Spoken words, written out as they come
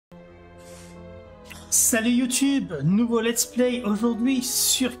Salut YouTube, nouveau let's play aujourd'hui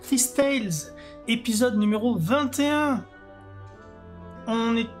sur Cris, épisode numéro 21.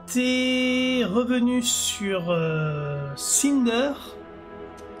 On était revenu sur Cinder.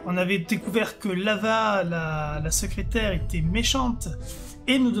 On avait découvert que Lava, la secrétaire, était méchante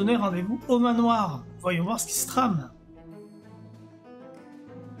et nous donnait rendez-vous au manoir. Voyons voir ce qui se trame.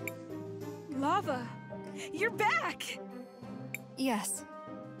 Lava, you're back! Yes,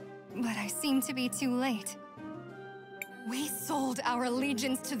 but I seem to be too late. We sold our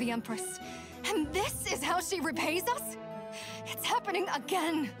allegiance to the Empress, and this is how she repays us? It's happening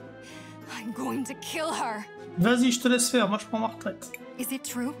again. I'm going to kill her. Vas-y, je te laisse faire, moi je prends ma retraite. Is it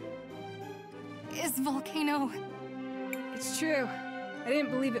true? Is Volcano... It's true. I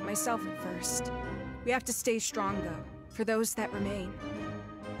didn't believe it myself at first. We have to stay strong, though, for those that remain.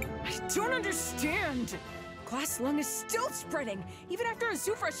 I don't understand! Glass lung is still spreading, even after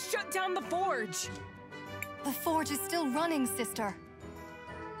Azufra shut down the forge! The forge is still running, sister.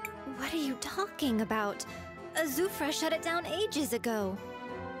 What are you talking about? Azufra shut it down ages ago.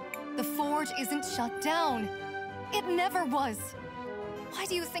 The forge isn't shut down. It never was. Why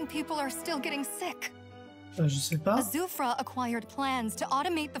do you think people are still getting sick? Je sais pas. Azufra acquired plans to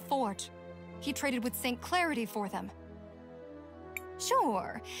automate the forge. He traded with St. Clarity for them.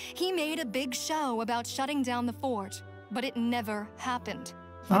 Sure, he made a big show about shutting down the forge, but it never happened.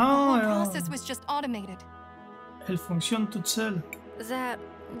 The whole process was just automated. Elle fonctionne toute seule. That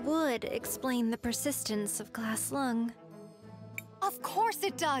would explain the persistence of Glass Lung. Of course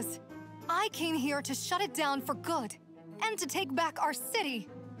it does! I came here to shut it down for good, and to take back our city.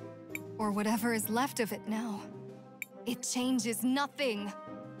 Or whatever is left of it now. It changes nothing.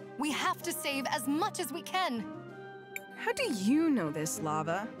 We have to save as much as we can. How do you know this,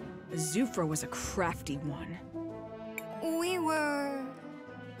 Lava? Azufra was a crafty one. We were...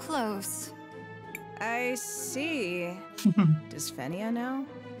 close. I see. Does Fenia know?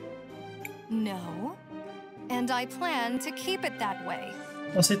 No. And I plan to keep it that way.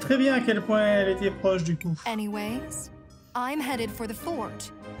 On sait très bien à quel point elle était proche du coup. Anyways, I'm headed for the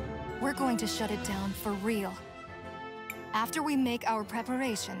forge. We're going to shut it down for real. After we make our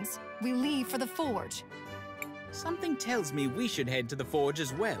preparations, we leave for the forge. Something tells me we should head to the forge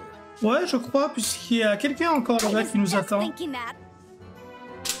as well. Ouais, je crois, puisqu'il y a quelqu'un encore là-bas qui nous attend.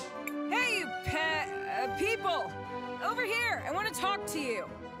 Hey, you people! Over here! I want to talk to you!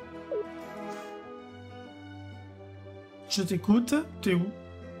 Je t'écoute. T'es où?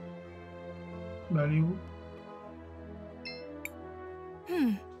 Bah, elle est où?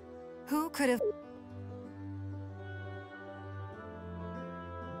 Who could have...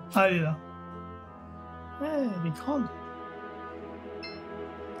 Ah, elle est là. Ouais, elle est grande.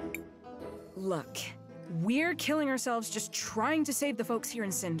 Look, we're killing ourselves just trying to save the folks here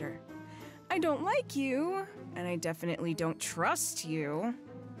in Cinder. I don't like you, and I definitely don't trust you.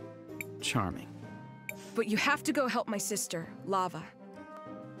 Charming. But you have to go help my sister, Lava.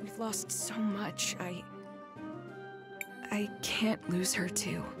 We've lost so much, I can't lose her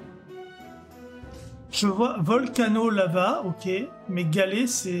too. Je vois Volcano Lava, ok. Mais Galet,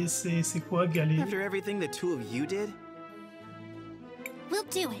 c'est quoi Galet? After everything the two of you did? We'll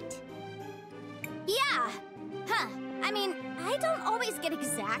do it. Yeah! Huh. I mean, I don't always get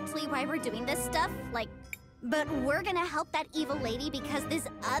exactly why we're doing this stuff, like... But we're gonna help that evil lady because this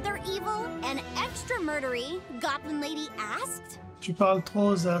other evil and extra murdery goblin lady asked? Tu parles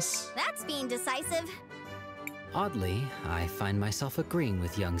trop, Zas. That's being decisive. Oddly, I find myself agreeing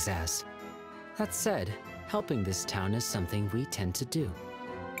with young Zaz. That said, helping this town is something we tend to do.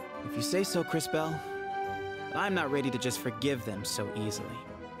 If you say so, Crisbell. I'm not ready to just forgive them so easily.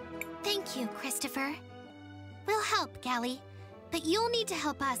 Thank you, Christopher. We'll help, Gally, but you'll need to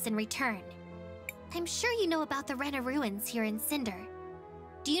help us in return. I'm sure you know about the Rena ruins here in Cinder.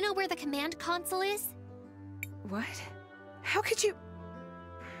 Do you know where the command console is? What? How could you...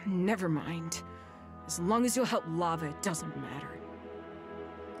 Never mind. As long as you'll help Lava, it doesn't matter.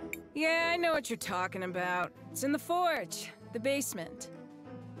 Yeah, I know what you're talking about. It's in the forge, the basement.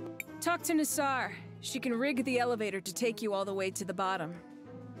 Talk to Nassar. She can rig the elevator to take you all the way to the bottom.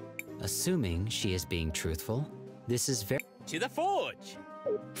 Assuming she is being truthful, this is very... To the forge!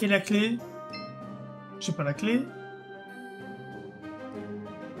 Et la clé? J'ai pas la clé.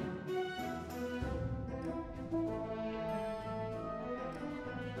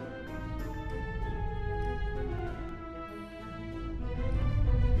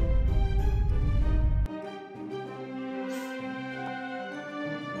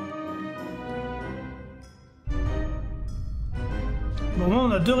 Bon, moi,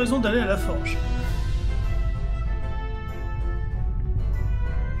 on a deux raisons d'aller à la forge.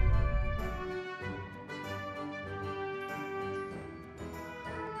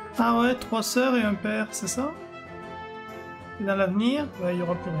 Ah ouais, 3 sœurs et un père, c'est ça? Et dans l'avenir, il n'y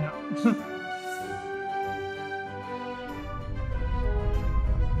aura plus rien.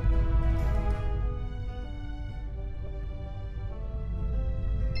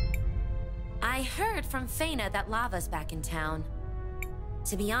 I heard from Faina that lava's back in town.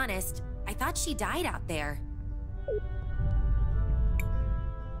 To be honest, I thought she died out there.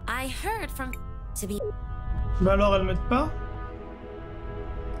 I heard from... to be... Bah alors elle m'aide pas?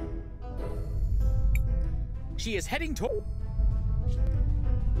 She is heading to...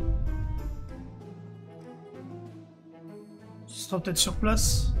 Ce sera peut-être sur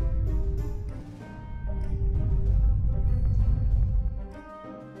place.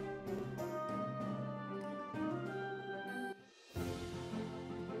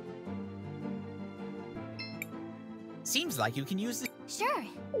 Seems like you can use the... Sure.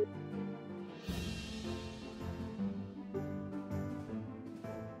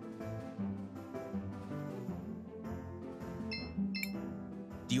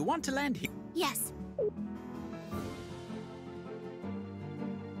 Do you want to land here? Yes.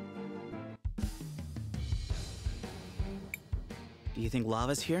 Do you think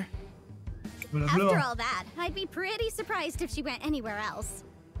lava's here? After all that, I'd be pretty surprised if she went anywhere else.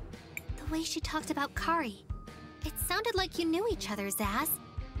 The way she talked about Kari. It sounded like you knew each other, Zaz.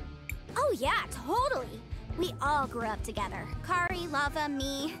 Oh yeah, totally. We all grew up together. Kari, Lava,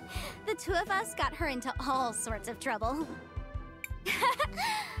 me. The two of us got her into all sorts of trouble.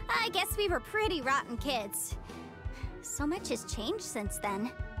 I guess we were pretty rotten kids. So much has changed since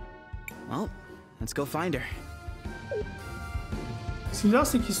then. Well, let's go find her. Ce qui est bizarre,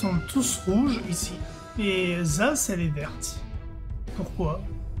 c'est qu'ils sont tous rouges ici. Et Zaz, elle est verte. Pourquoi?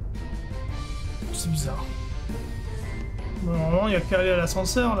 C'est bizarre. Bon, normalement, il n'y a qu'à aller à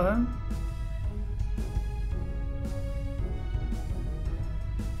l'ascenseur, là. Hein.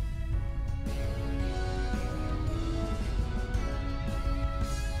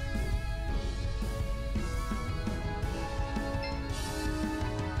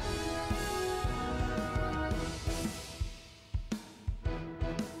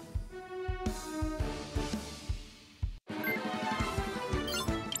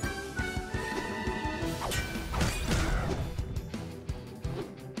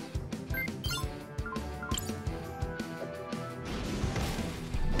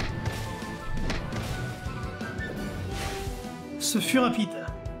 Ce fut rapide. «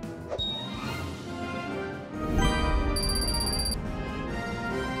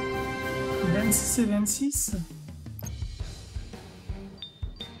 26 et 26 ?»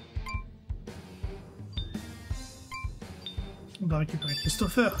 On va récupérer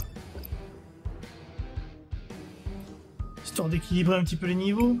Christopher. Histoire d'équilibrer un petit peu les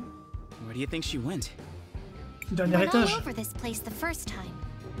niveaux. Where do you think she went? Dernier Went all étage. over this place the first time,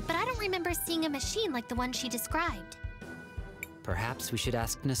 but I don't remember seeing a machine like the one she described. Perhaps we should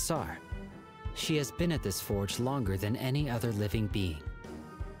ask Nassar. She has been at this forge longer than any other living being.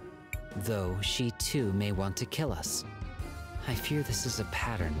 Though she too may want to kill us. I fear this is a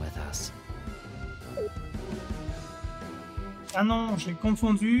pattern with us. Ah non, j'ai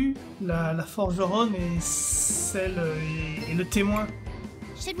confondu la forgeronne et celle et le témoin.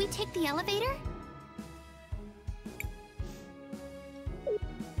 Should we take the elevator?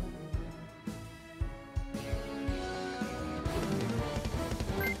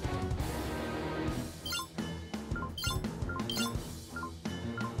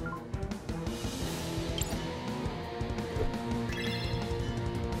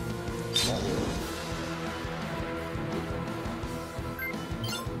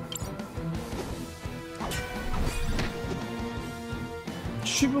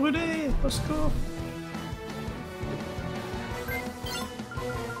 Je suis brûlé, au secours.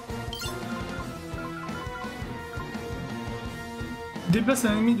 Déplace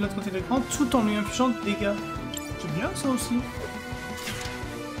un ennemi de l'autre côté de l'écran tout en lui infligeant des dégâts. C'est bien ça aussi.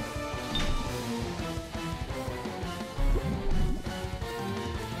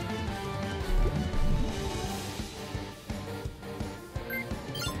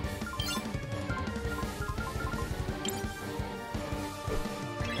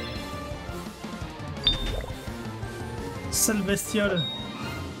 Sale bestiole.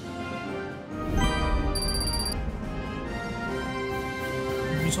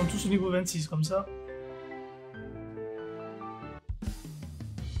 Ils sont tous au niveau 26 comme ça.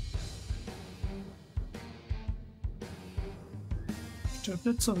 Je vais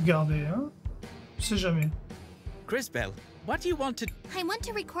peut-être sauvegarder, hein. Je sais jamais. Crisbell, what do you want to... I want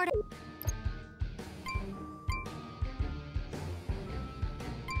to record a...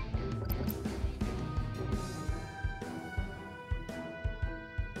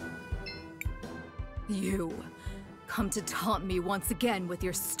 You come to taunt me once again with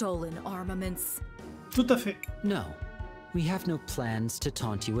your stolen armaments. Tout à fait. No, we have no plans to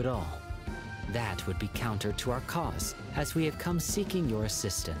taunt you at all. That would be counter to our cause, as we have come seeking your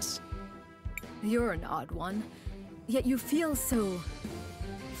assistance. You're an odd one, yet you feel so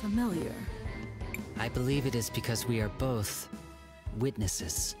familiar. I believe it is because we are both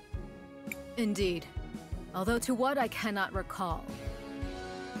witnesses. Indeed, although to what I cannot recall.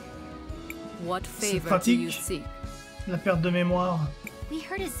 What favor do you seek? La perte de mémoire. We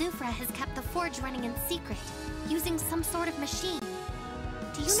heard Azufra has kept the forge running in secret, using some sort of machine.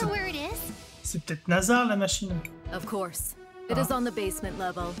 Do you know where it is? C'est peut-être Nazar la machine. Of course. It is on the basement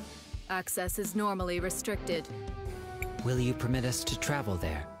level. Access is normally restricted. Will you permit us to travel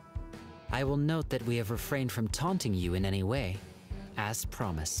there? I will note that we have refrained from taunting you in any way, as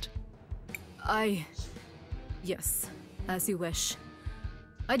promised. Yes, as you wish.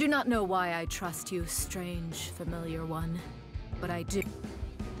 I do not know why I trust you, strange, familiar one, but I do.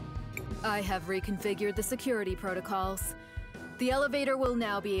 I have reconfigured the security protocols. The elevator will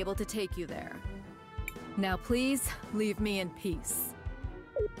now be able to take you there. Now please, leave me in peace.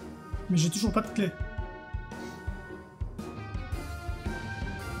 Mais j'ai toujours pas de clé.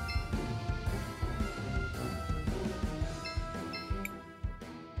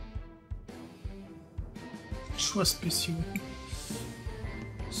 Choix spéciaux.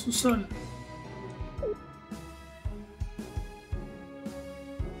 Sous-sol.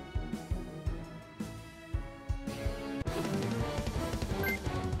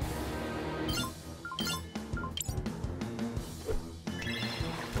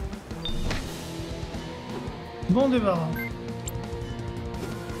 Bon débarras.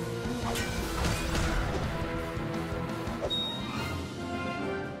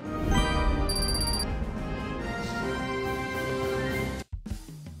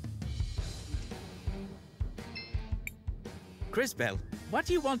 Crisbel, what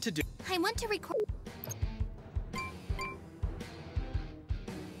do you want to do? I want to record.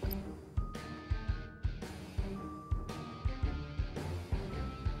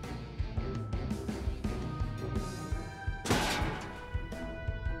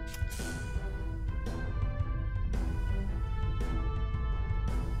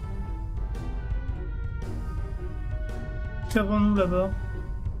 Qu'avons-nous là-bas?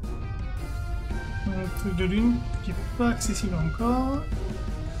 Un truc de lune qui n'est pas accessible encore.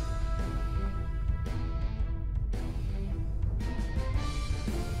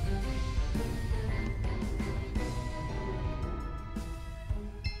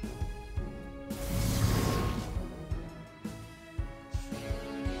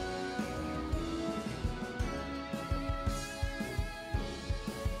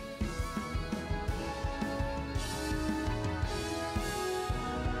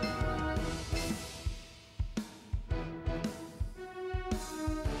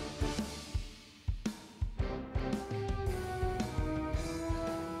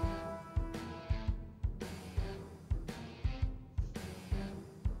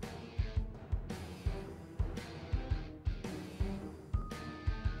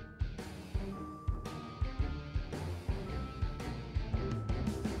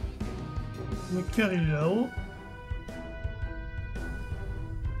 Le cœur il est là-haut.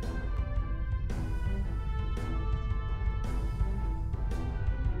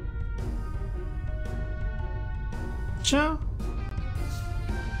 Tiens.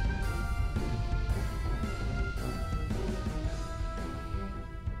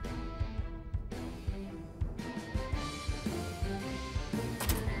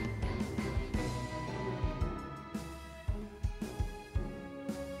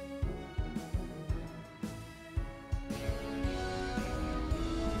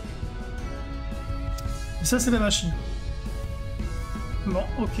 Et ça c'est la machine. Bon,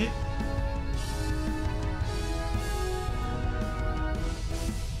 ok.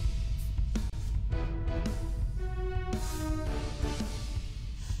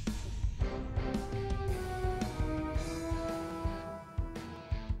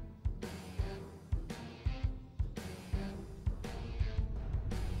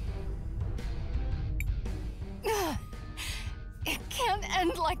 It can't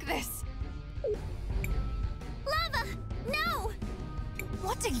end like this. Lava! No!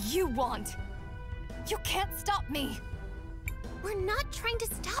 What do you want? You can't stop me. We're not trying to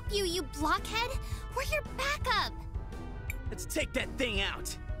stop you, you blockhead. We're your backup. Let's take that thing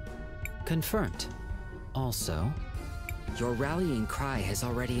out. Confirmed. Also, your rallying cry has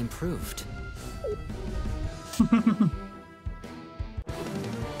already improved.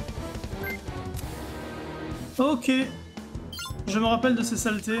 Ok. Je me rappelle de ces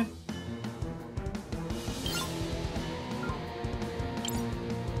saletés.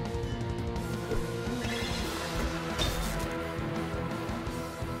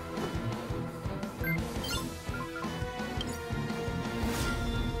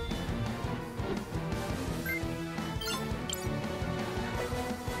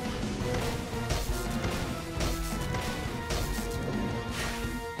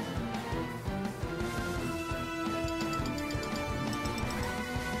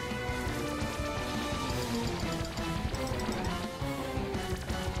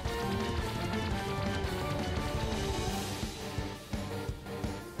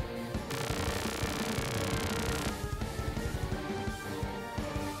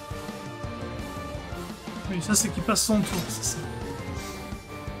 Oui, ça c'est qu'il passe son tour, c'est ça.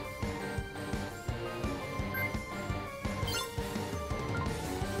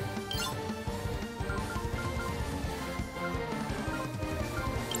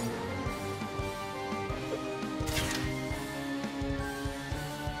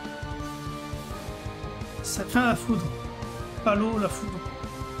 Ça craint la foudre. Pas l'eau, la foudre.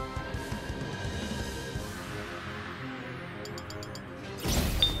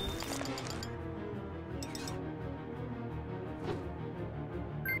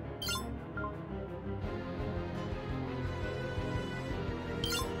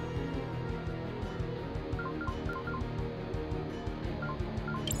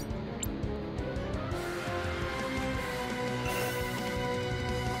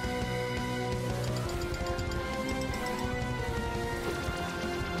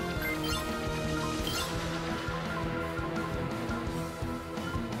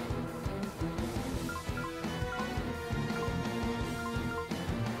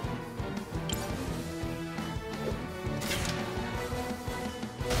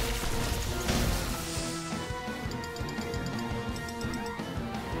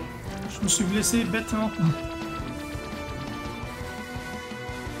 Je me suis blessé bêtement.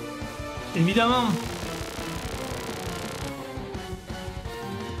 Évidemment.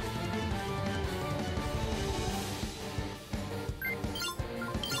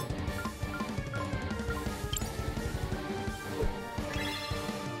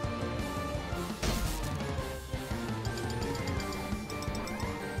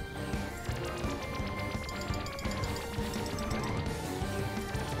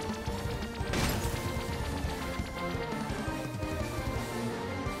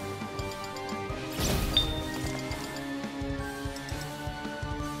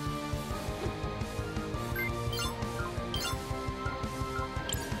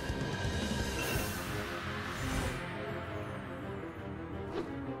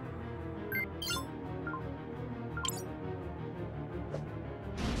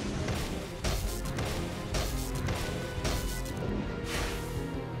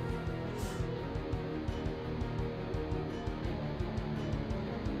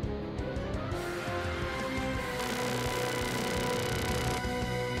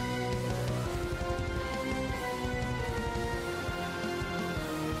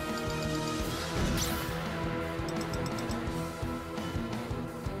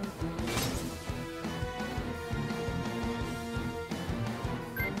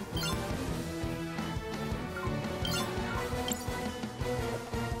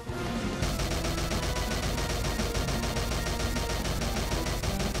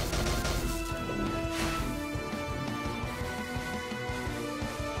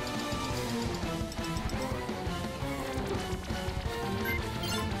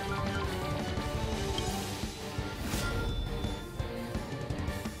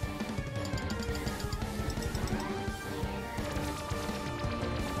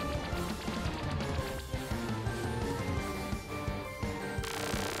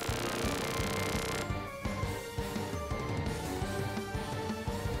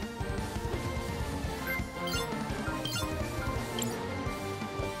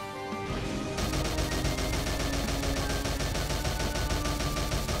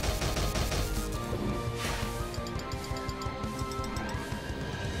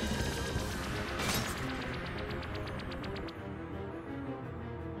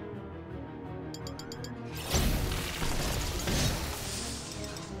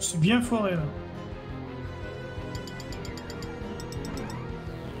 C'est bien foiré là.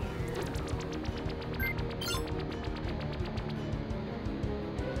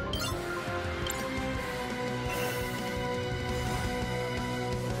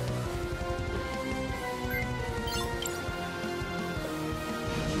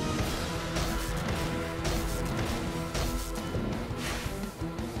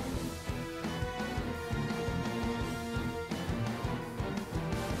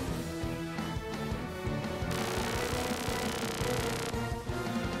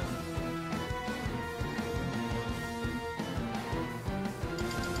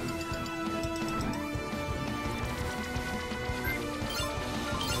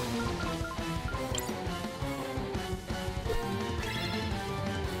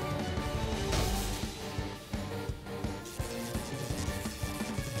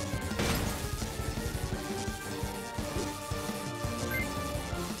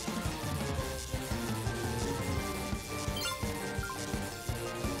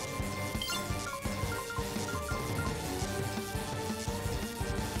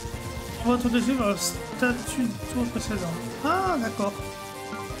 Votre dessus va le statut du tour précédent. Ah, d'accord.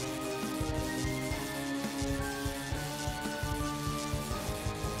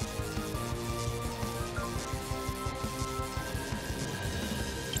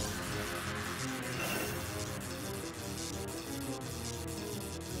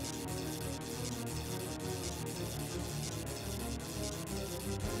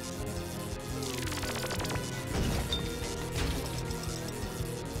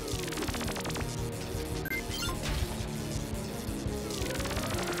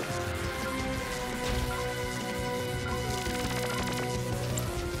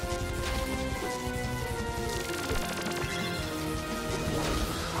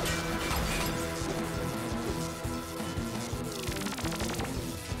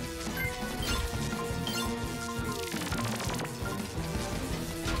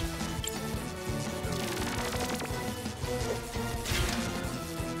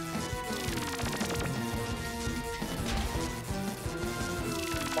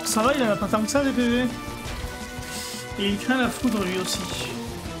 Ça va, il en a pas tant que ça des PV. Et il craint la foudre lui aussi.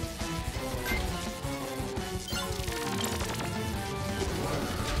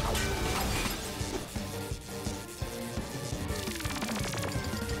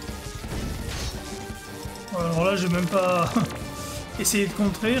 Alors là, j'ai même pas essayé de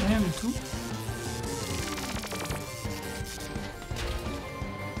contrer, rien du tout.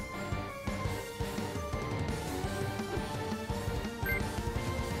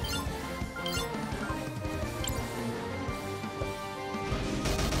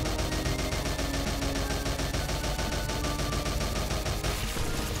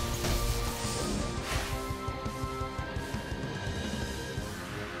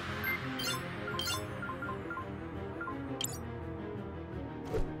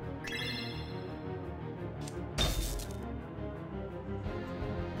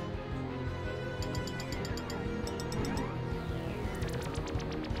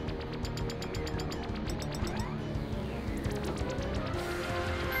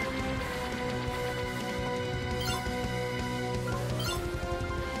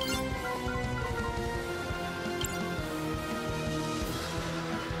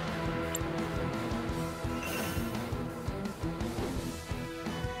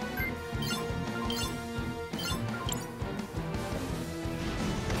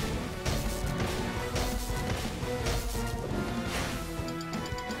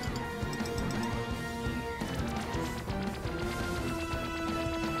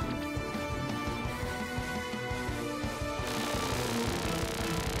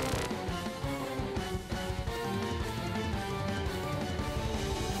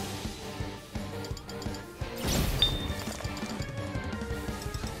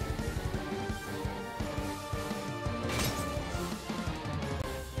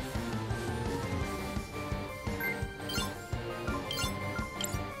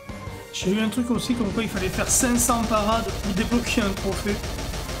 J'ai eu un truc aussi comme quoi il fallait faire 500 parades pour débloquer un trophée.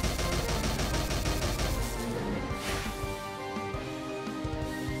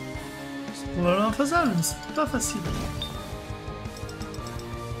 C'est probablement faisable, mais c'est pas facile.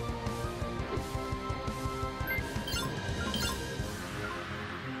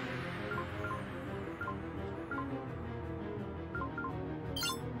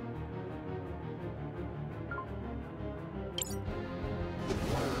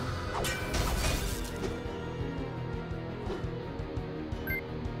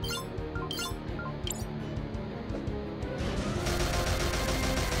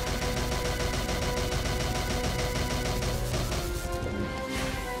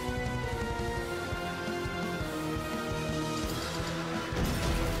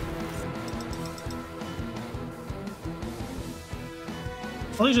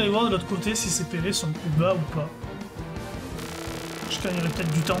 Faudrait que j'aille voir de l'autre côté si ces PV sont plus bas ou pas. Je gagnerai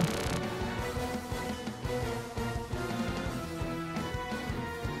peut-être du temps.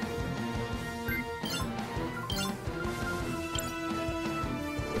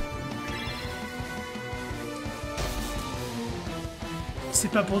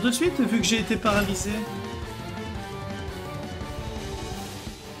 C'est pas pour de suite vu que j'ai été paralysé.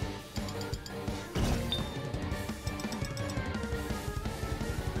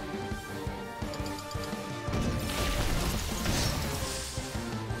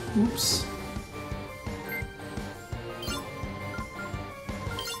 Oups.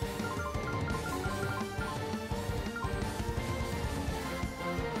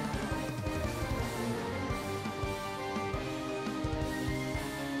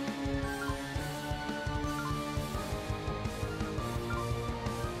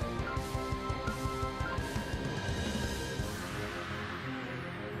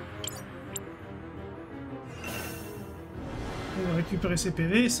 Récupérer ses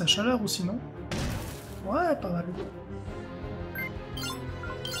PV et sa chaleur ou sinon. Ouais, pas mal.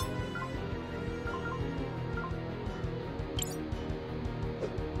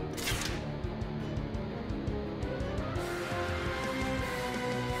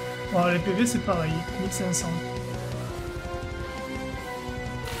 Bon, les PV c'est pareil, 1500.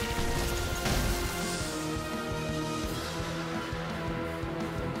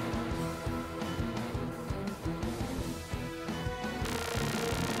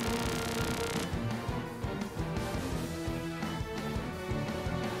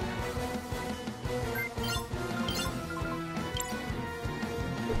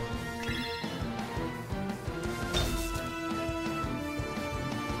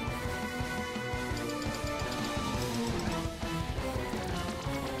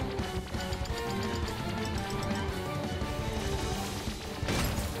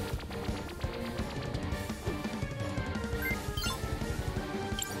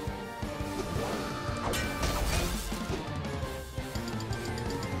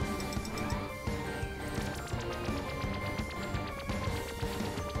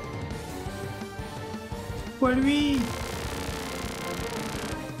 pourquoi lui?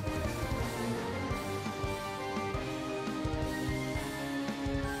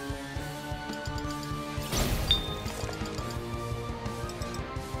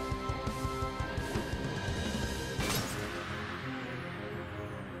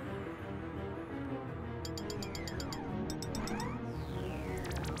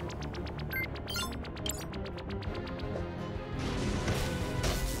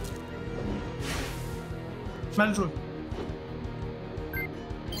 Mal joué.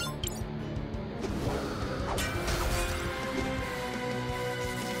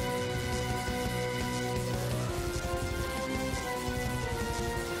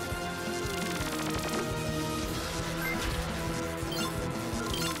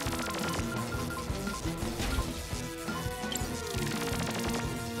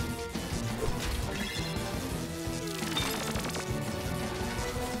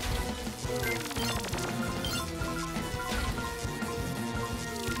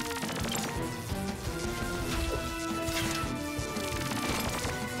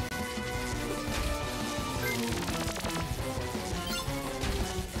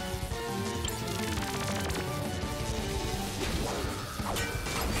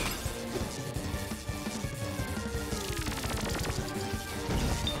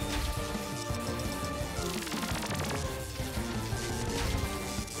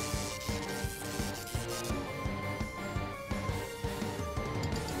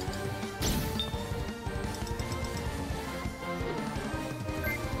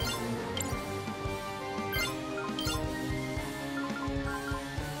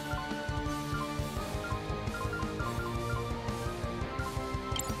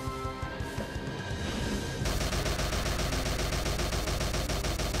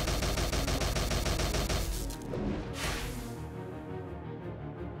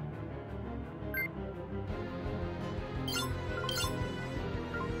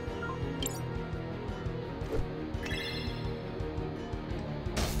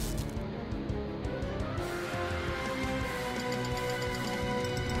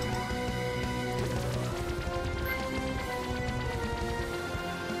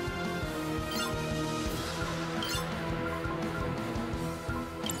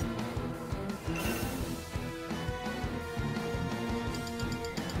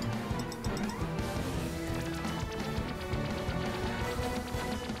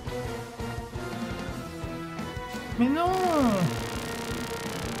 Mais non!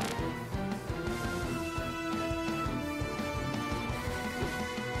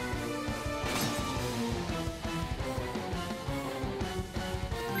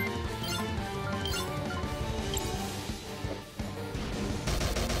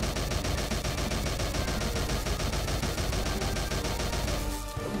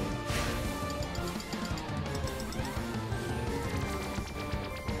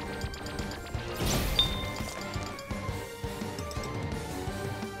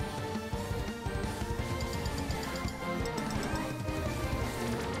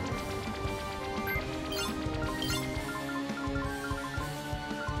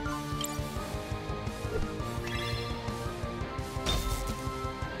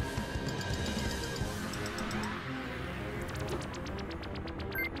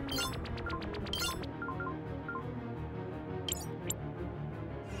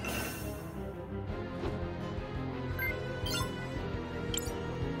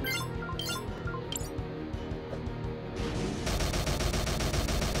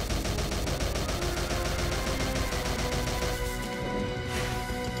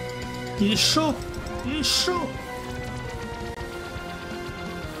 Il est chaud! Il est chaud!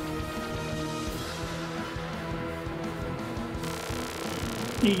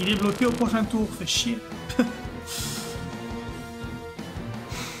 Et il est bloqué au prochain tour, fait chier.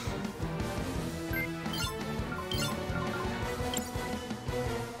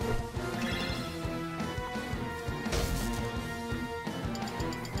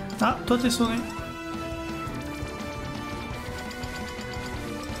 Ah, toi t'es sonné.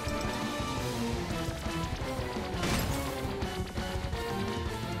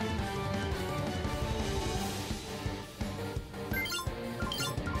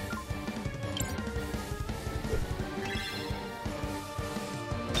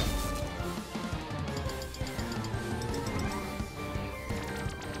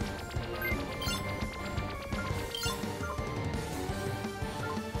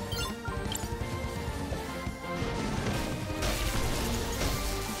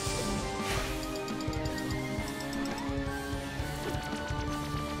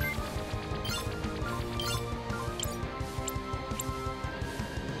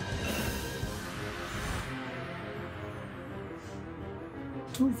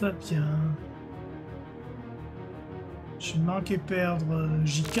 Tout va bien. Je manquais perdre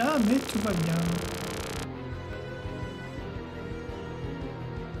JK, mais tout va bien.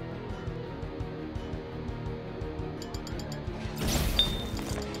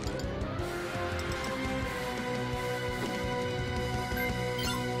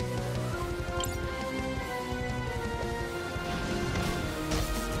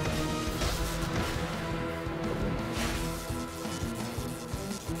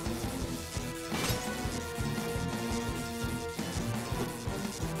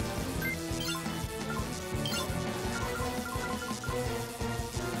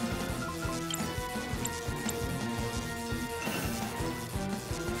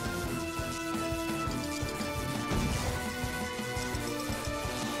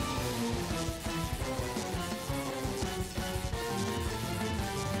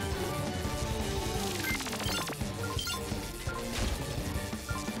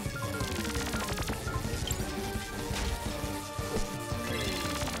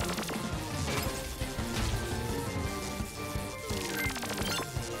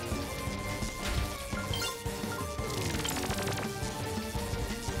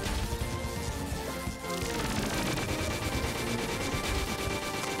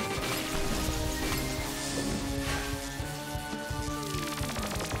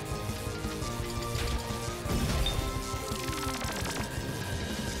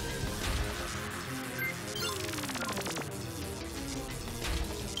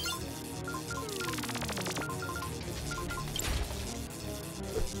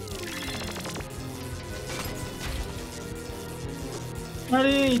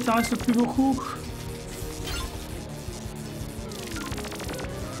 Allez, il t'en reste plus beaucoup.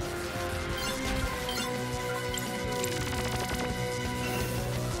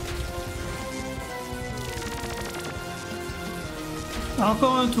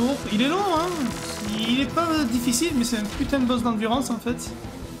 Encore un tour. Il est long, hein. Il est pas difficile, mais c'est un putain de boss d'endurance en fait.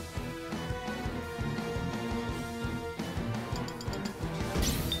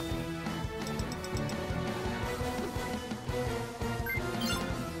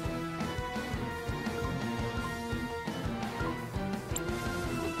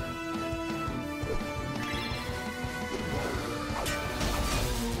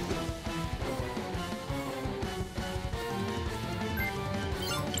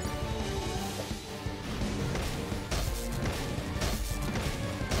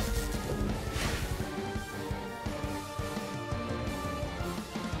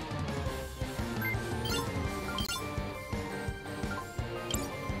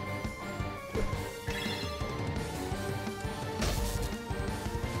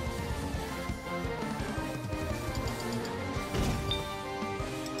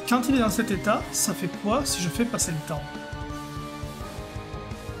 Quand il est dans cet état, ça fait quoi si je fais passer le temps?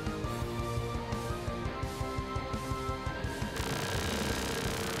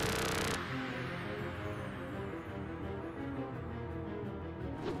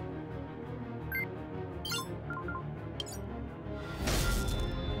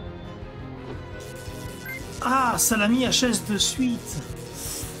 Ah, ça l'a mis HS de suite.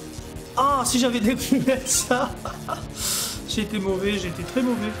 Ah, si j'avais découvert ça. J'ai été mauvais, j'ai été très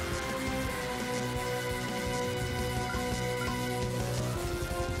mauvais.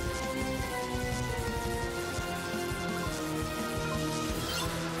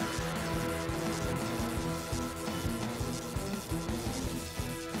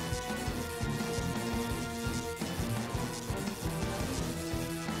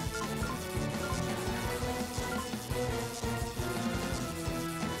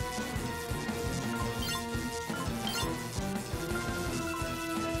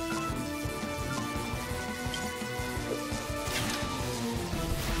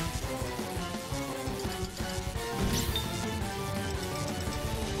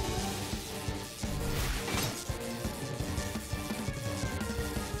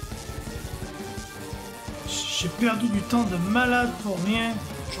 J'ai perdu du temps de malade pour rien.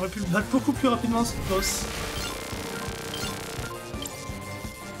 J'aurais pu le battre beaucoup plus rapidement ce boss.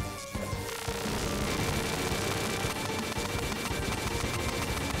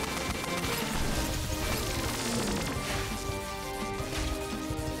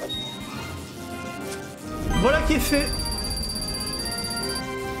 Voilà qui est fait.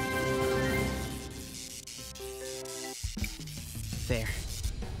 There.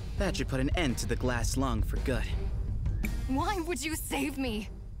 That should put an end to the glass lung for good. Why would you save me?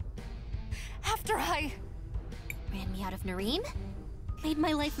 After I... Ran me out of Nareem? Made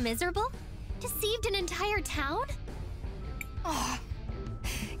my life miserable? Deceived an entire town? Oh,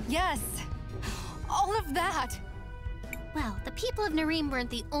 yes. All of that. Well, the people of Nareem weren't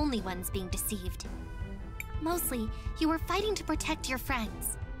the only ones being deceived. Mostly, you were fighting to protect your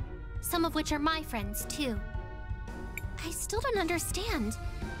friends. Some of which are my friends, too. I still don't understand.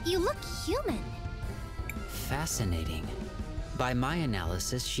 You look human. Fascinating. By my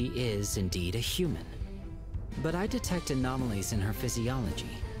analysis, she is indeed a human. But I detect anomalies in her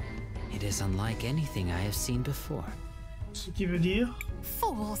physiology. It is unlike anything I have seen before. Ce qui veut dire?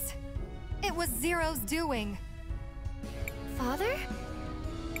 Fools! It was Zero's doing. Father?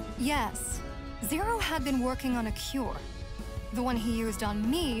 Yes. Zero had been working on a cure. The one he used on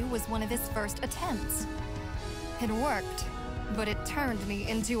me was one of his first attempts. It worked, but it turned me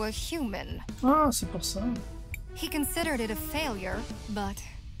into a human. Ah, c'est pour ça. He considered it a failure, but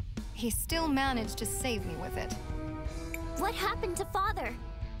he still managed to save me with it. What happened to Father?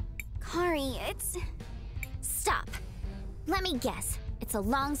 Kari, it's... Stop. Let me guess. It's a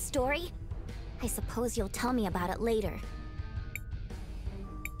long story? I suppose you'll tell me about it later.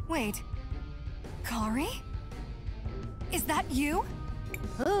 Wait. Kari? Is that you?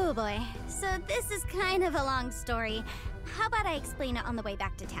 Oh boy. So this is kind of a long story. How about I explain it on the way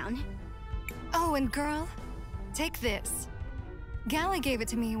back to town? Oh, and girl, take this. Gally gave it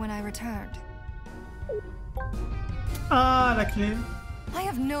to me when I returned. Ah, la clé. I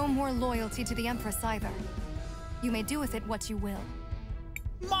have no more loyalty to the Empress either. You may do with it what you will.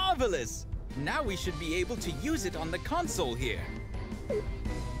 Marvelous! Now we should be able to use it on the console here.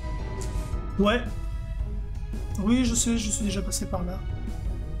 Ouais. Oui, je sais, je suis déjà passé par là.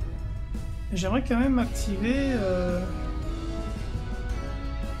 J'aimerais quand même activer...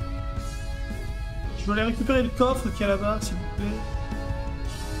 Je dois aller récupérer le coffre qui est là-bas, s'il vous plaît.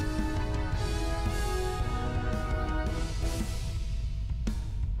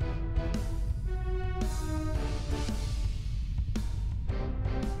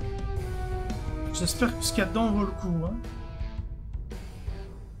 J'espère que ce qu'il y a dedans vaut le coup. Hein.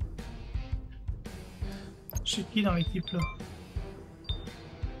 Chez qui dans l'équipe là?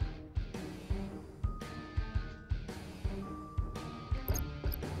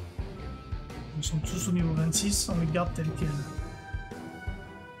 Ils sont tous au niveau 26, on les garde tels quels.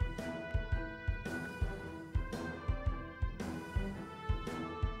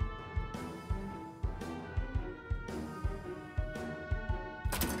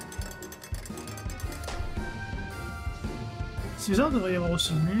 C'est bizarre, il devrait y avoir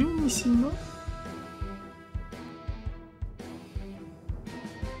aussi une lune ici, non?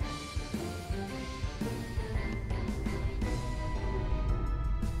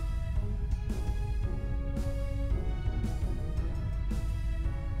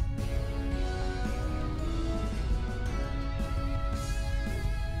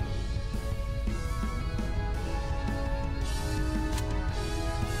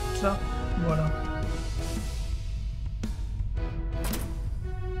 Ça, voilà.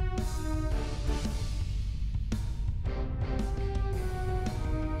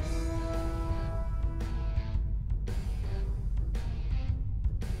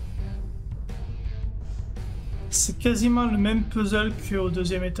 C'est quasiment le même puzzle qu'au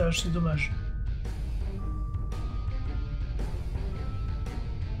deuxième étage, c'est dommage.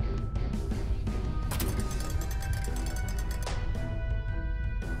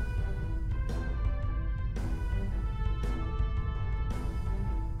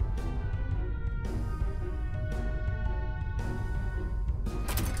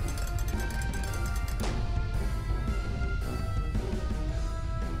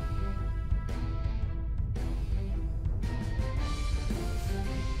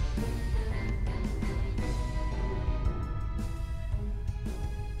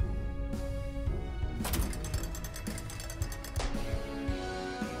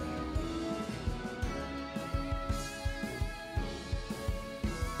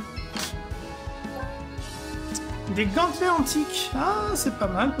 Des gantelets antiques. Ah, c'est pas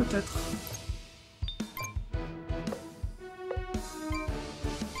mal peut-être.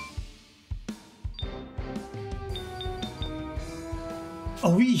 Oh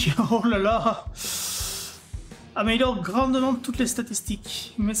oui, oh là là. Améliore grandement toutes les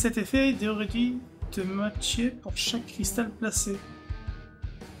statistiques. Mais cet effet est réduit de moitié pour chaque cristal placé.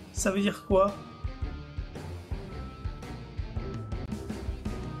 Ça veut dire quoi?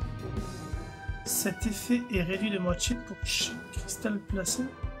 Cet effet est réduit de moitié pour chaque cristal placé.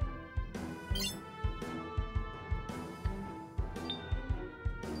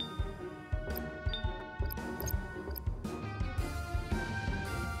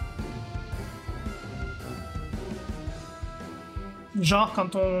 Genre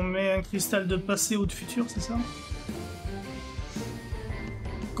quand on met un cristal de passé ou de futur, c'est ça?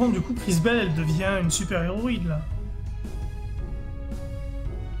 Quand du coup Cris Bell elle devient une super héroïne là.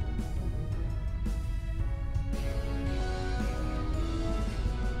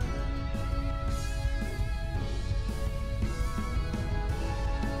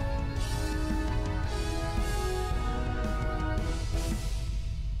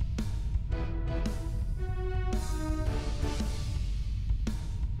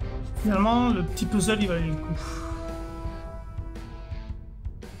 Finalement, le petit puzzle, il valait le coup.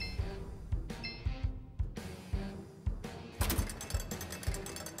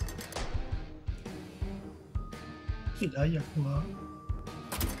 Et là, il y a quoi?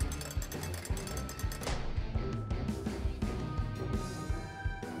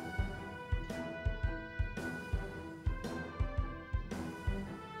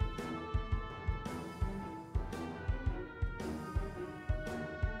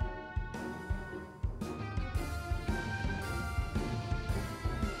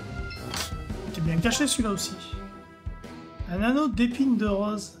 C'est bien caché celui-là aussi. Un anneau d'épines de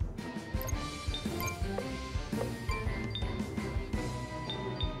rose.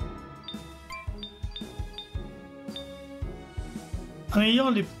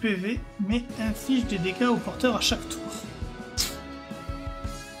 Améliore les PV, mais inflige des dégâts au porteur à chaque tour.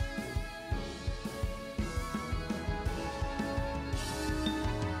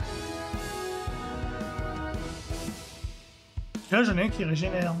 Là, j'en ai un qui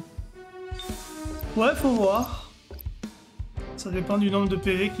régénère. Ouais, faut voir. Ça dépend du nombre de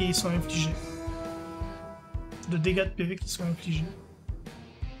PV qui sont infligés. De dégâts de PV qui sont infligés.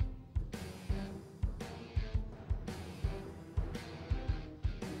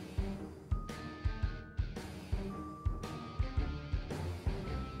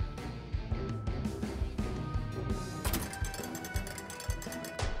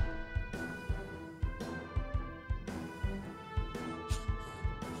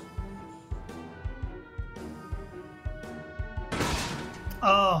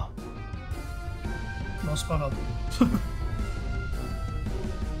 Ah! Non, c'est pas grave.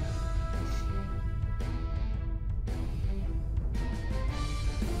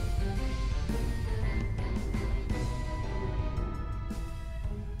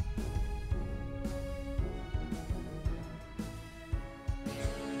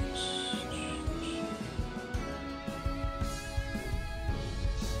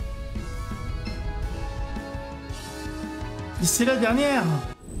 Et c'est la dernière!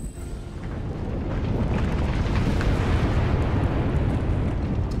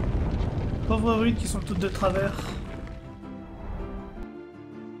 Pauvres ruines qui sont toutes de travers.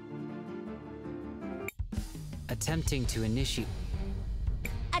 Attempting to initiate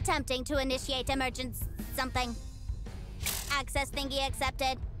emergence something. Access thingy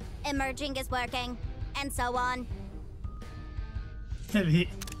accepted. Emerging is working. And so on. Elle est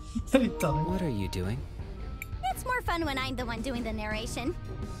tarée. What are you doing? It's more fun when I'm the one doing the narration.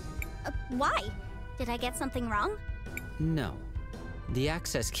 Why? Did I get something wrong? No. The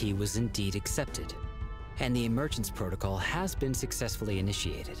access key was indeed accepted, and the emergence protocol has been successfully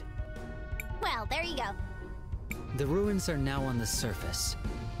initiated. Well, there you go. The ruins are now on the surface.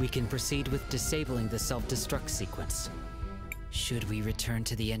 We can proceed with disabling the self-destruct sequence. Should we return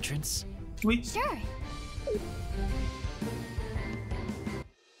to the entrance? Oui. Sure.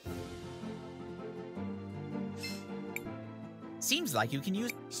 Seems like you can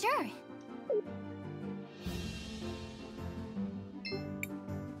use... Sure.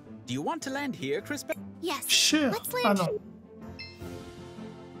 Do you want to land here, Cris? Yes. Sure. Let's land. Ah non.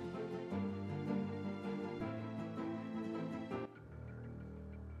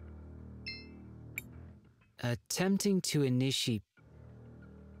 Attempting to initiate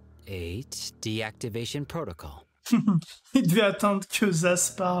deactivation protocol. Il devait attendre que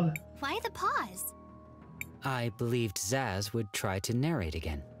Zaz parle. Why the pause? I believed Zaz would try to narrate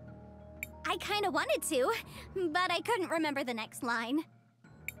again. I kind of wanted to, but I couldn't remember the next line.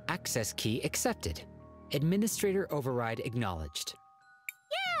 Access key accepted. Administrator override acknowledged.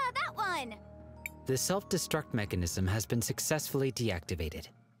 Yeah, that one! The self-destruct mechanism has been successfully deactivated.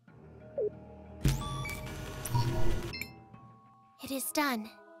 It is done.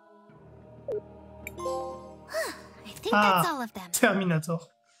 I think that's all of them. Terminator.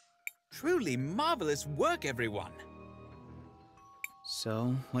 Truly marvelous work, everyone.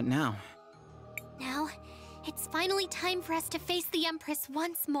 So, what now? Now, it's finally time for us to face the Empress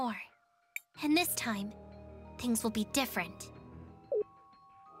once more. And this time, things will be different.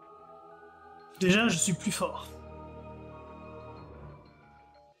 Déjà, je suis plus fort.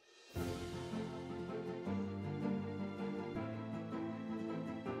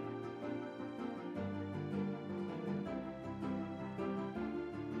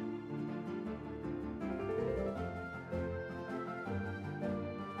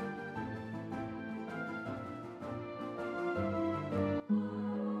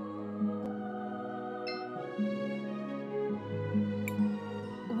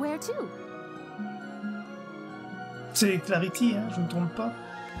 Where to? C'est Clarity, hein, je ne me trompe pas.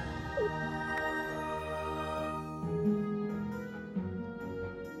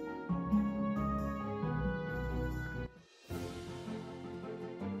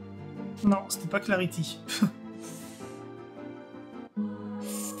 Non, c'était pas Clarity.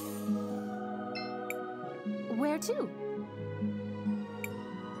 Where to?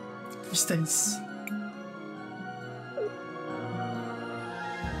 Crystalis.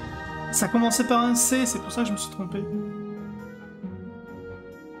 Ça commençait par un C, c'est pour ça que je me suis trompé.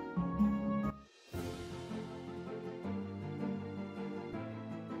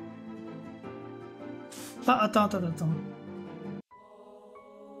 Ah, attends.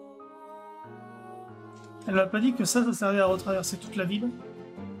 Elle m'a pas dit que ça servait à retraverser toute la ville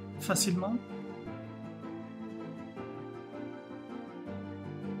facilement.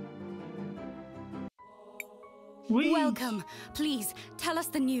 Oui. Welcome. Please, tell us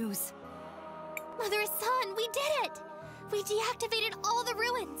the news. Mother Son, we did it! We deactivated all the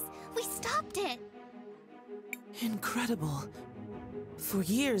ruins. We stopped it. Incredible. For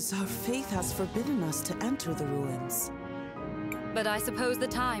years, our faith has forbidden us to enter the ruins. But I suppose the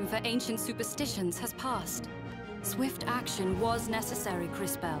time for ancient superstitions has passed. Swift action was necessary,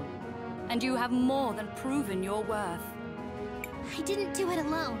 Crisbell. And you have more than proven your worth. I didn't do it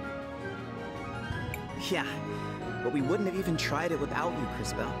alone. Yeah, but we wouldn't have even tried it without you,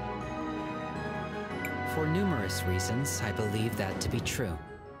 Crisbell. For numerous reasons, I believe that to be true.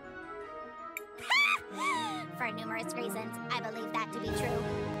 For numerous reasons, I believe that to be true.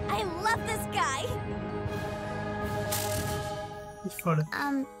 I love this guy!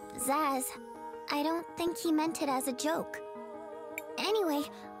 Zaz, I don't think he meant it as a joke. Anyway,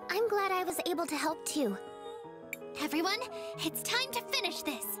 I'm glad I was able to help too. Everyone, it's time to finish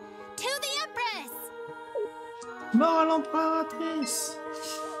this! To the Empress! Mort à l'Empératrice!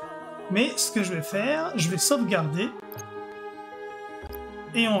 Mais ce que je vais faire, je vais sauvegarder.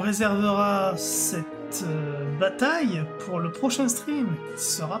 Et on réservera cette bataille pour le prochain stream, qui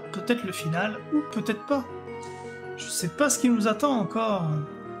sera peut-être le final, ou peut-être pas. Je sais pas ce qui nous attend encore,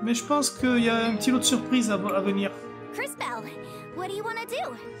 mais je pense qu'il y a un petit lot de surprises à venir. Crisbell, what do you want to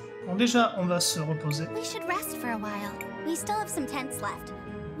do? Bon, déjà, on va se reposer. We should rest for a while. We still have some tents left.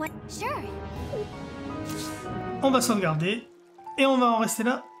 What? Sure. On va sauvegarder, et on va en rester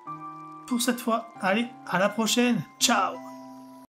là pour cette fois. Allez, à la prochaine. Ciao!